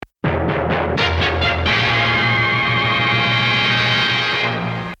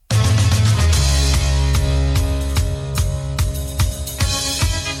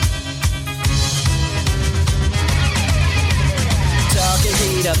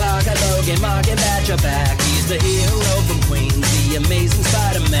Logan Mark and Batch are back. He's the hero from Queens, the amazing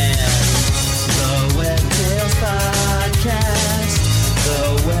Spider-Man. The Web Tales Podcast.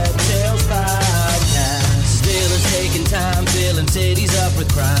 The Web Tales Podcast. Villains taking time, filling cities up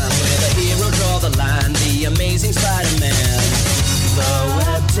with crime. Where the hero draw the line, the amazing Spider-Man. The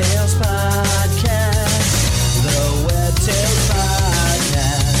Web Tales Podcast. The Web Tales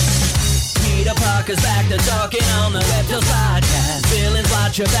Podcast. Peter Parker's back to talking on the Web Tales Podcast. Villains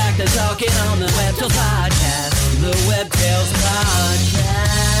watch your back to talking on the Web Tales Podcast. The Web Tales Podcast.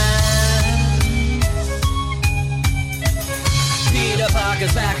 Peter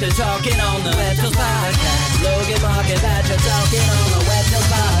Parker's back to talking on the Web Tales Podcast. Logan Mark and Batch are talking on the Web Tales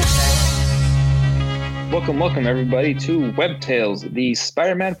Podcast. Welcome everybody to Web Tales, the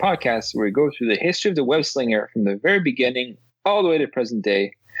Spider-Man podcast where we go through the history of the web slinger from the very beginning all the way to present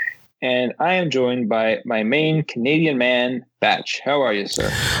day. And I am joined by my main Canadian man, Batch. How are you,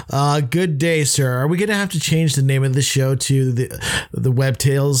 sir? Good day, sir. Are we going to have to change the name of the show to the Web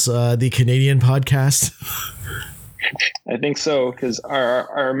Tales, the Canadian podcast? I think so, because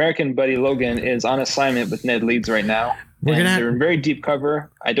our American buddy Logan is on assignment with Ned Leeds right now. They're in very deep cover.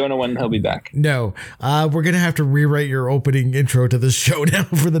 I don't know when he'll be back. No, we're going to have to rewrite your opening intro to this show now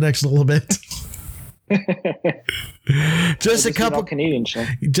for the next little bit. Just a couple Canadian show.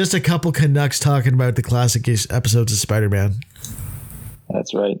 Just a couple Canucks talking about the classic episodes of Spider-Man.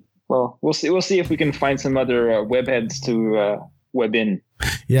 That's right. Well, we'll see if we can find some other webheads to web in.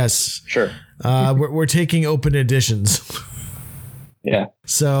 Yes. Sure. We're taking open editions. Yeah.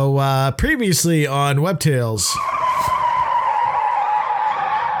 So previously on Web Tales,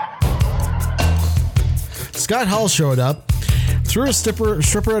 Scott Hall showed up, threw a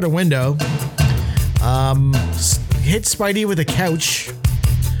stripper out a window, hit Spidey with a couch,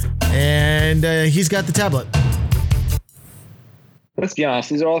 and he's got the tablet. Let's be honest,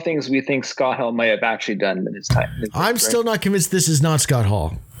 these are all things we think Scott Hall might have actually done in his time. I'm still not convinced this is not Scott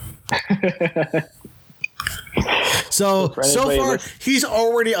Hall. So far, he's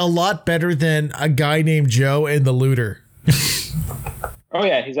already a lot better than a guy named Joe and the Looter. Oh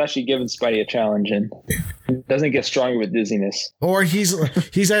yeah, he's actually given Spidey a challenge and doesn't get stronger with dizziness. Or he's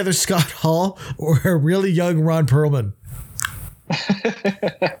either Scott Hall or a really young Ron Perlman.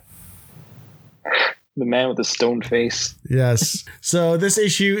 The man with the stone face. Yes. So this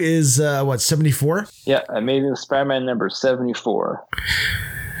issue is 74? Yeah, Amazing Spider-Man number 74.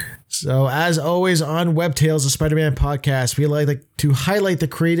 So as always on Web Tales, the Spider-Man podcast, we like to highlight the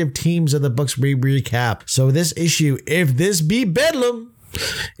creative teams of the books we recap. So this issue, If This Be Bedlam,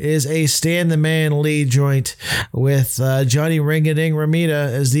 is a Stan the Man lead joint with Johnny Ringading Ramita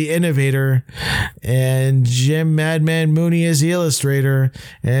as the innovator and Jim Madman Mooney as the illustrator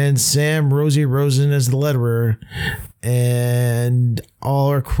and Sam Rosie Rosen as the letterer. And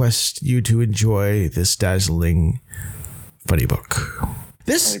all request you to enjoy this dazzling funny book.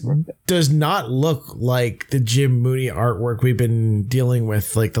 This does not look like the Jim Mooney artwork we've been dealing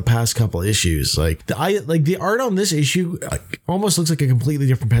with like the past couple issues. Like the art on this issue almost looks like a completely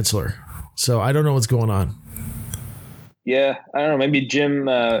different penciler. So I don't know what's going on. Yeah, I don't know. Maybe Jim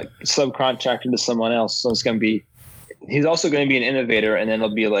subcontracted to someone else. So he's also going to be an innovator, and then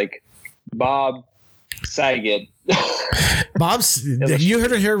it'll be like Bob Saget. You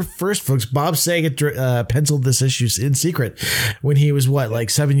heard it here first, folks. Bob Saget penciled this issue in secret when he was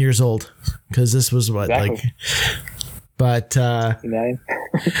 7 years old, because this was exactly. But not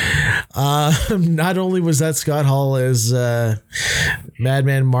only was that Scott Hall as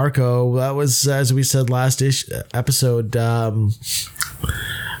Madman Marco, that was, as we said last episode,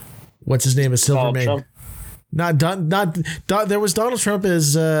 what's his name is Silvermane. Not there was Donald Trump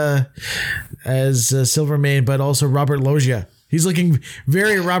as Silvermane, but also Robert Loggia. He's looking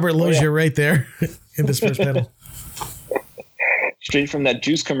very Robert Loggia right there in this first panel. Straight from that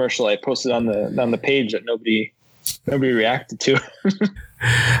juice commercial I posted on the page that nobody reacted to.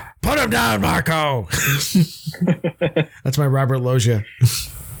 Put him down, Marco. That's my Robert Loggia.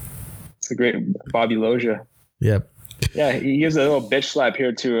 It's a great Bobby Loggia. Yep. Yeah, he gives a little bitch slap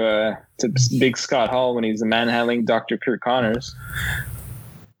here to Big Scott Hall when he's manhandling Dr. Kirk Connors.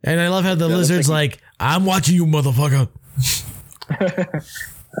 And I love how the lizard's like, I'm watching you, motherfucker.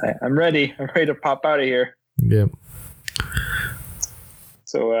 I'm ready. I'm ready to pop out of here. Yep.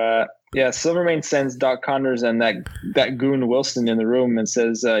 So, Silvermane sends Doc Connors and that goon Wilson in the room and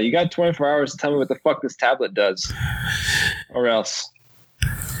says, you got 24 hours to tell me what the fuck this tablet does. Or else.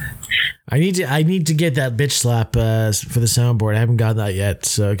 I need to get that bitch slap for the soundboard. I haven't got that yet,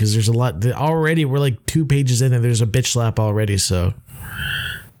 so because there's a lot already. We're like 2 pages in and there's a bitch slap already. So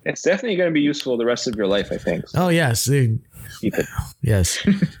it's definitely going to be useful the rest of your life, I think. So. Oh yes, keep it. Yes.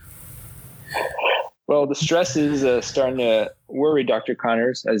 Well, the stress is starting to worry Dr.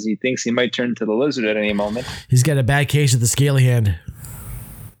 Connors as he thinks he might turn to the lizard at any moment. He's got a bad case of the scaly hand.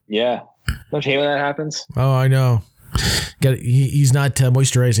 Yeah. Don't you hate when that happens? Oh, I know. He's not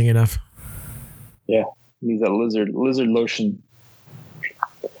moisturizing enough. Yeah. He needs that lizard lotion.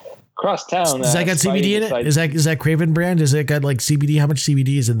 Across town. Does that got CBD in it? Is that Craven brand? Is it got like CBD? How much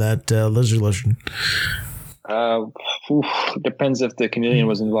CBD is in that lizard lotion? Depends if the chameleon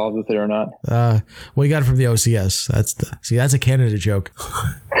was involved with it or not. Well, you got it from the OCS. That's a Canada joke.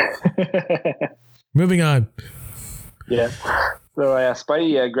 Moving on. Yeah. So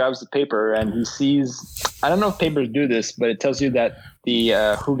Spidey grabs the paper and he sees. I don't know if papers do this, but it tells you that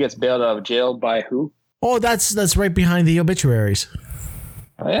the who gets bailed out of jail by who. Oh, that's right behind the obituaries.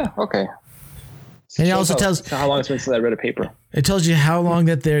 Oh yeah. Okay. And it also tells how long it's been since I read a paper. It tells you how long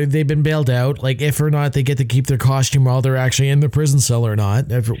that they've been bailed out, like if or not they get to keep their costume while they're actually in the prison cell or not.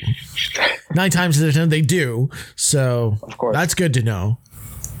 9 times out of 10 they do, so of course that's good to know.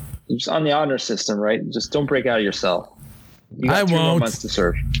 It's on the honor system, right? Just don't break out of your cell. You got 2 more months to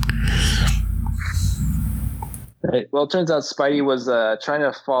serve. Right. Well, it turns out Spidey was trying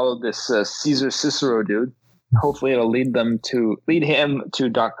to follow this Caesar Cicero dude. Hopefully, it'll lead him to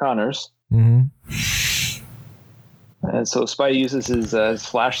Doc Connors. Mm-hmm. And so Spidey uses his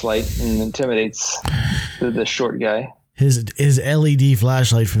flashlight and intimidates the short guy. His LED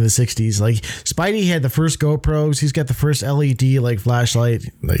flashlight from the 60s. Like, Spidey had the first GoPros. He's got the first LED like flashlight.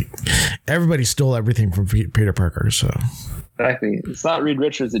 Like, everybody stole everything from Peter Parker. So exactly, it's not Reed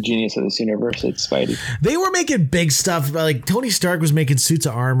Richards the genius of this universe. It's Spidey. They were making big stuff. Like, Tony Stark was making suits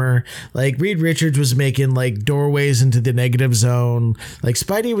of armor. Like, Reed Richards was making like doorways into the negative zone. Like,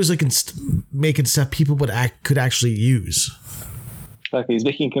 Spidey was making stuff people could actually use. Exactly, he's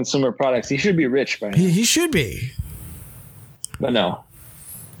making consumer products. He should be rich by now. He should be. But no,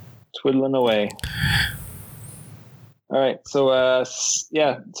 twiddling away. All right, so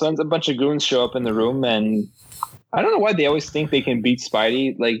so a bunch of goons show up in the room, and I don't know why they always think they can beat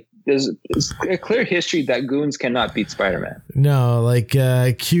Spidey. Like, there's a clear history that goons cannot beat Spider-Man. No, like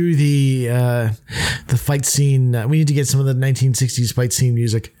cue the fight scene. We need to get some of the 1960s fight scene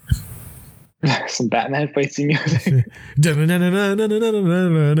music. Some Batman fight scene music.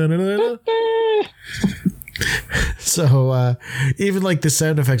 So even like the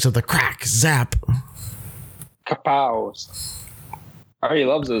sound effects of the crack, zap, kapows. Artie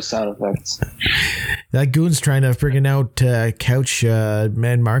loves those sound effects. That goon's trying to friggin' out couch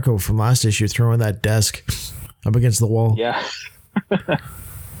Man Marco from last issue, throwing that desk up against the wall. Yeah. These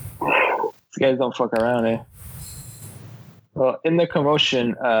guys don't fuck around, eh? Well, in the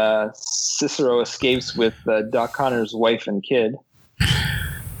commotion, Cicero escapes with Doc Connors' wife and kid.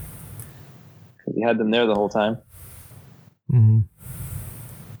 He had them there the whole time. Mm-hmm.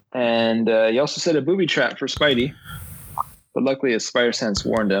 And he also set a booby trap for Spidey. But luckily his spider sense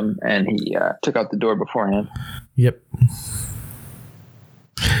warned him, and he took out the door beforehand. Yep.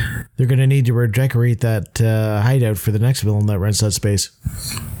 They're going to need to redecorate that hideout for the next villain that rents that space.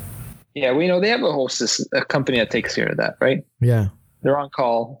 Yeah, we know they have a company that takes care of that, right? Yeah. They're on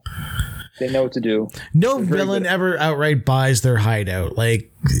call. They know what to do. No villain ever outright buys their hideout.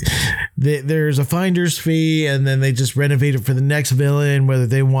 Like, there's a finder's fee, and then they just renovate it for the next villain, whether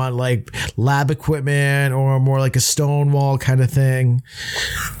they want like lab equipment or more like a stone wall kind of thing.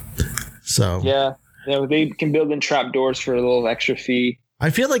 So yeah, they can build in trap doors for a little extra fee. I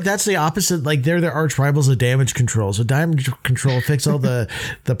feel like that's the opposite. Like, they're the arch rivals of Damage Control. So Damage Control fix all the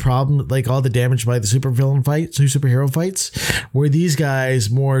problem, like all the damage by the superhero fights, where these guys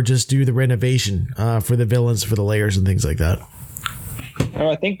more just do the renovation for the villains, for the layers and things like that.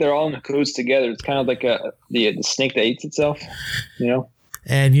 I think they're all in cahoots together. It's kind of like the snake that eats itself, you know?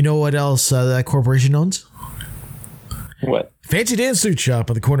 And you know what else that corporation owns? What? Fancy Dan Suit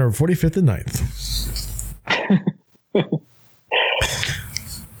Shop on the corner of 45th and 9th.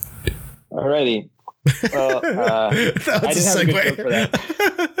 Alrighty. Well, that was I didn't a have a good joke for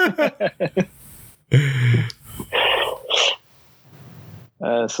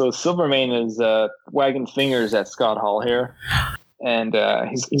that. So Silvermane is wagging fingers at Scott Hall here, and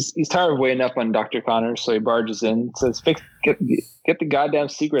he's tired of waiting up on Dr. Connors, so he barges in and says, get the goddamn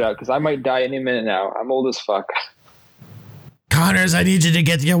secret out, because I might die any minute now. I'm old as fuck. Connors, I need you to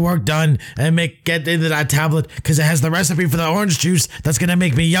get your work done and get into that tablet, because it has the recipe for the orange juice that's going to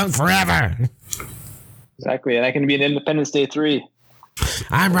make me young forever. Exactly, and I can be in Independence Day 3.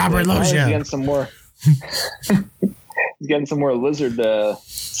 I'm Robert Loggia. He's getting some more. He's getting some more lizard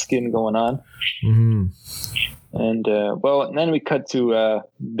skin going on. Mm-hmm. And and then we cut to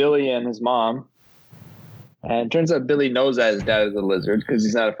Billy and his mom, And it turns out Billy knows that his dad is a lizard because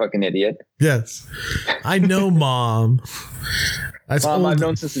he's not a fucking idiot. Yes. I know, Mom. That's Mom, old. I've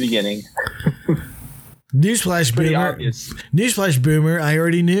known since the beginning. Newsflash, Pretty Boomer. obvious. Newsflash, Boomer. I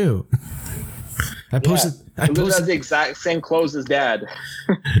already knew. I posted. Yeah. I Liz has posted. the exact same clothes as dad.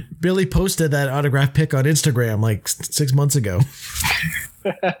 Billy posted that autograph pic on Instagram like 6 months ago.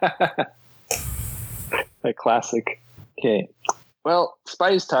 A classic. Okay. Well,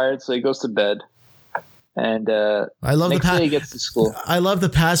 Spidey's tired, so he goes to bed. And I love next the day he gets to school. I love the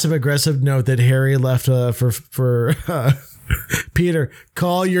passive aggressive note that Harry left for Peter.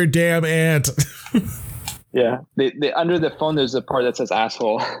 Call your damn aunt. Yeah. They under the phone, there's a part that says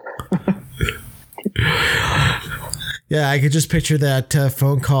asshole. Yeah, I could just picture that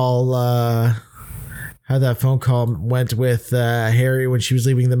phone call. How that phone call went with Harry when she was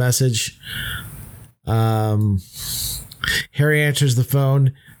leaving the message. Harry answers the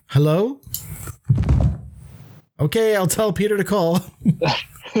phone. Hello? Okay, I'll tell Peter to call.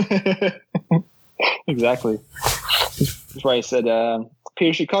 Exactly. That's why I said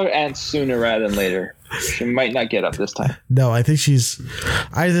Peter should call her aunt sooner rather than later. She might not get up this time. No, I think she's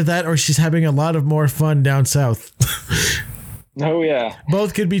either that or she's having a lot of more fun down south. Oh, yeah.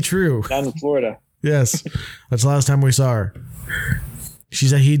 Both could be true. Down in Florida. Yes. That's the last time we saw her.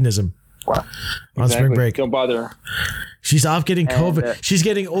 She's at hedonism. Wow. On spring break. Don't bother her. She's off getting COVID. She's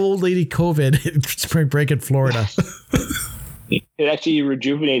getting old lady COVID at spring break in Florida. It actually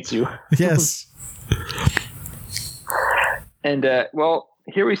rejuvenates you. Yes. And, well,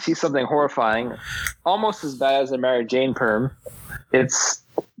 here we see something horrifying. Almost as bad as a Mary Jane perm. It's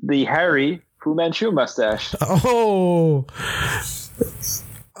the Harry Fu Manchu mustache. Oh,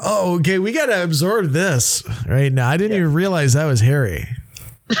 okay. We got to absorb this right now. I didn't even realize that was Harry.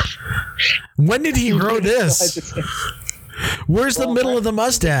 When did he grow this? Where's the middle of the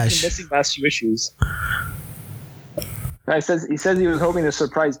mustache? Missing last few issues. He says he was hoping to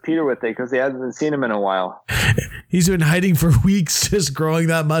surprise Peter with it because he hasn't seen him in a while. He's been hiding for weeks, just growing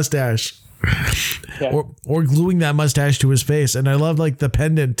that mustache, or gluing that mustache to his face. And I love like the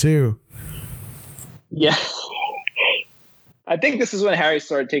pendant too. Yeah. I think this is when Harry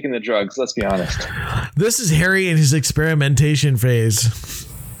started taking the drugs. Let's be honest. This is Harry in his experimentation phase.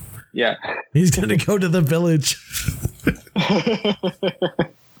 Yeah. He's going to go to the village.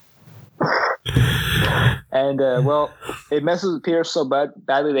 And, well, it messes with Peter so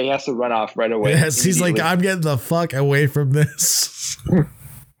badly that he has to run off right away. Yes, he's like, I'm getting the fuck away from this.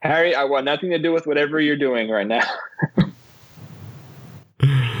 Harry, I want nothing to do with whatever you're doing right now.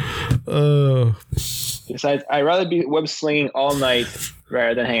 Oh. Besides, I'd rather be web slinging all night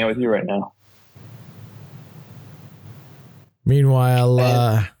rather than hang out with you right now.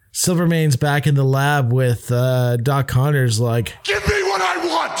 Meanwhile, Silvermane's back in the lab with Doc Connors like, Give me what I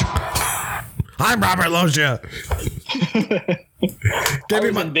want! I'm Robert Loggia.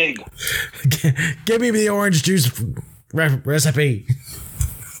 Give me the orange juice recipe.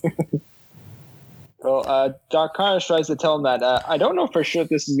 Well, Doc Connors tries to tell him that I don't know for sure if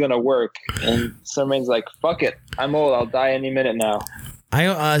this is going to work. And Silvermane's like, fuck it. I'm old. I'll die any minute now.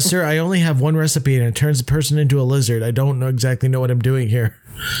 Sir, I only have one recipe and it turns the person into a lizard. I don't exactly know what I'm doing here.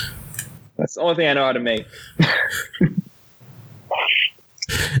 That's the only thing I know how to make.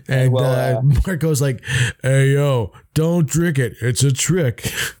 And Marco's like, hey, yo, don't drink it. It's a trick.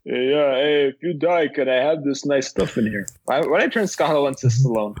 Hey, if you die, could I have this nice stuff in here? Why did I turn Scott Hall into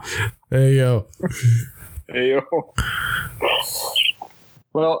Stallone? Hey, yo. Hey, yo.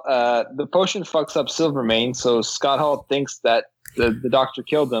 Well, the potion fucks up Silvermane, so Scott Hall thinks that the doctor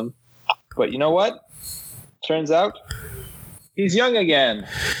killed him. But you know what? Turns out he's young again.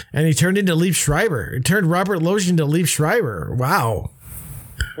 And he turned into Leif Schreiber. It turned Robert Loggia into Leif Schreiber. Wow.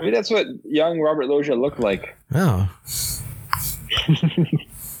 I mean, that's what young Robert Loggia looked like. Oh.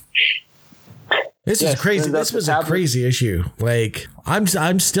 This is crazy. This was a crazy issue. Like, I'm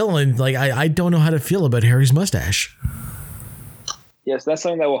still in, like, I don't know how to feel about Harry's mustache. Yes, that's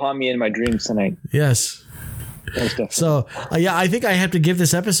something that will haunt me in my dreams tonight. Yes. So, yeah, I think I have to give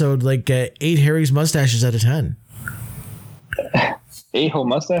this episode like 8 Harry's mustaches out of 10. 8 whole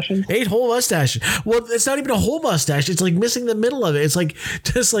mustaches? 8 whole mustaches. Well, it's not even a whole mustache. It's like missing the middle of it. It's like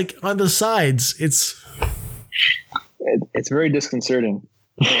just like on the sides. It's very disconcerting.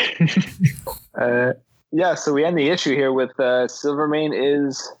 Yeah, so we end the issue here with Silvermane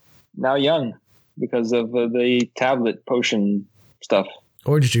is now young because of the tablet potion stuff.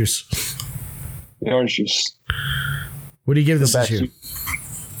 Orange juice. The orange juice. What do you give this issue?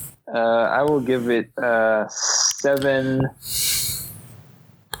 I will give it 7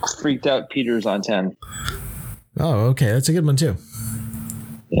 freaked out Peters on 10. Oh, okay. That's a good one too.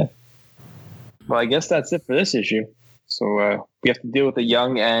 Yeah. Well, I guess that's it for this issue. So we have to deal with the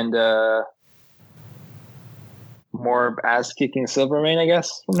young and more ass-kicking Silvermane, I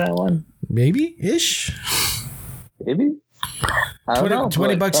guess, from now on. Maybe ish. Maybe. I don't know.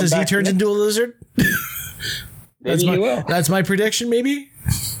 20 bucks as he turns into a lizard. Maybe he will. That's my prediction. Maybe.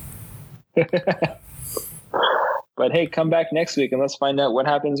 But hey, come back next week and let's find out what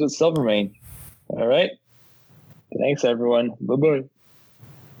happens with Silvermane. All right. Thanks, everyone. Bye-bye.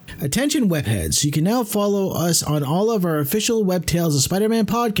 Attention, webheads. You can now follow us on all of our official Web Tales of Spider-Man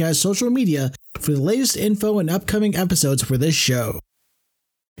podcast social media for the latest info and upcoming episodes for this show.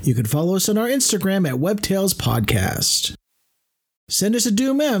 You can follow us on our Instagram at WebTales Podcast. Send us a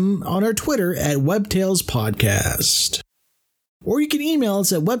Doom M on our Twitter at WebTales Podcast. Or you can email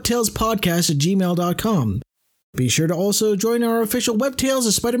us at webtalespodcast@gmail.com. Be sure to also join our official Web Tales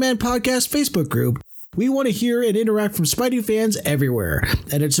of Spider-Man podcast Facebook group. We want to hear and interact from Spidey fans everywhere,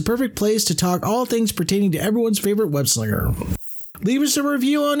 and it's a perfect place to talk all things pertaining to everyone's favorite web-slinger. Leave us a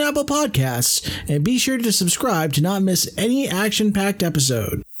review on Apple Podcasts, and be sure to subscribe to not miss any action-packed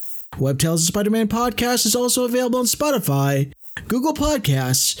episode. Web Tales of Spider-Man podcast is also available on Spotify, Google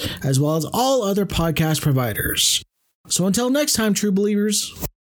Podcasts, as well as all other podcast providers. So until next time, true believers.